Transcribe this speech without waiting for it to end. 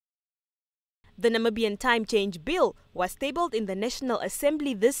The Namibian Time Change Bill was tabled in the National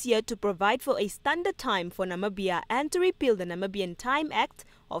Assembly this year to provide for a standard time for Namibia and to repeal the Namibian Time Act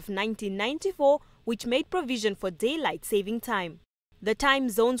of 1994, which made provision for daylight saving time. The time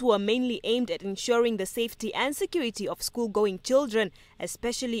zones were mainly aimed at ensuring the safety and security of school-going children,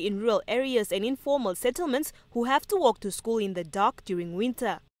 especially in rural areas and informal settlements who have to walk to school in the dark during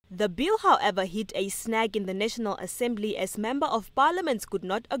winter. The bill, however, hit a snag in the National Assembly as Member of Parliaments could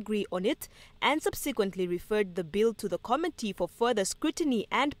not agree on it and subsequently referred the bill to the committee for further scrutiny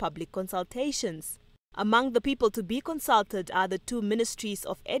and public consultations. Among the people to be consulted are the two ministries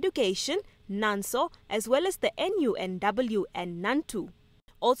of education, NANSO, as well as the NUNW and NANTU.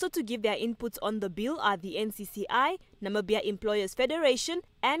 Also to give their inputs on the bill are the NCCI, Namibia Employers Federation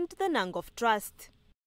and the Nangov Trust.